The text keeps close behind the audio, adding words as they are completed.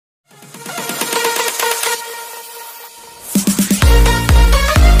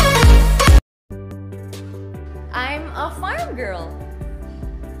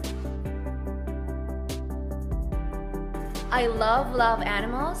I love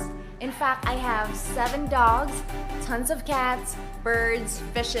animals. In fact, I have 7 dogs, tons of cats, birds,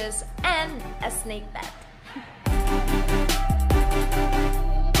 fishes, and a snake pet.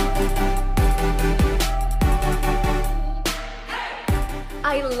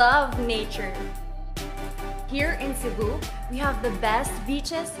 I love nature. Here in Cebu, we have the best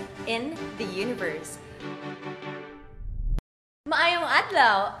beaches in the universe. Maayong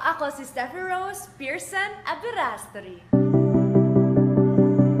adlaw! Ako si STEFFI Aberasturi.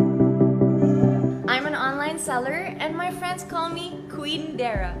 I'm an online seller and my friends call me Queen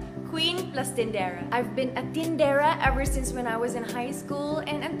Dera. Queen plus Tindera. I've been a Tindera ever since when I was in high school,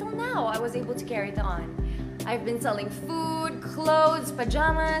 and until now I was able to carry it on. I've been selling food, clothes,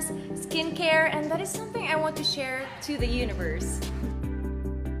 pajamas, skincare, and that is something I want to share to the universe.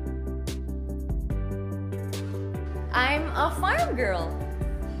 I'm a farm girl.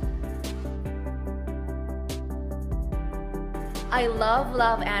 I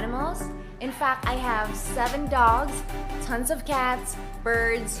love animals. In fact, I have 7 dogs, tons of cats,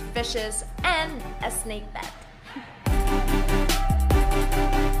 birds, fishes, and a snake pet.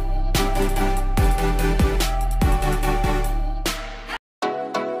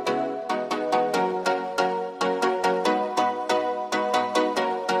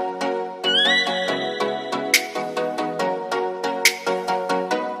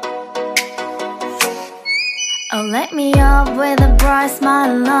 Oh, let me up with a bright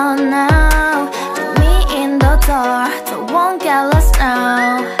smile on now. Put me in the dark, so won't get lost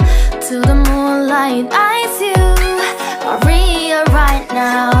now. To the moonlight, eyes you, Maria right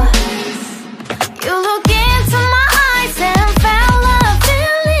now. You look into my eyes and felt a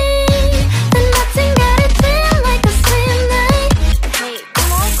feeling that nothing got it feel like a same night. Hey,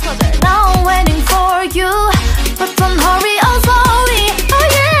 come on, closer. Now I'm waiting for you, but don't hurry, oh slowly. Oh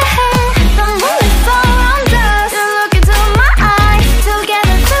yeah, the moonlight's around us. You look into my eyes,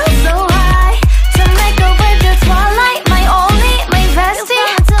 together feel so high. To make up with the twilight, my only, my bestie.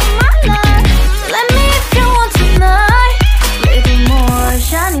 You come into my life, let me if you want tonight. Little more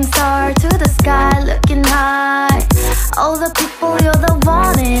shining star to the sky, looking high. All the people, you're the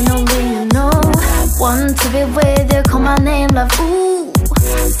one and only you know. Want to be with you, call my name, love, ooh.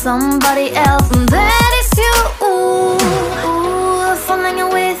 Somebody else, and that is you, ooh. Falling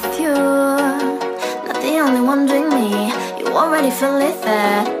with you, not the only one doing me. You already feel it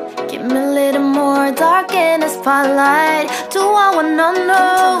there. Give me a little more dark in the spotlight. Do I wanna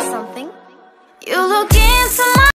know something? You look into my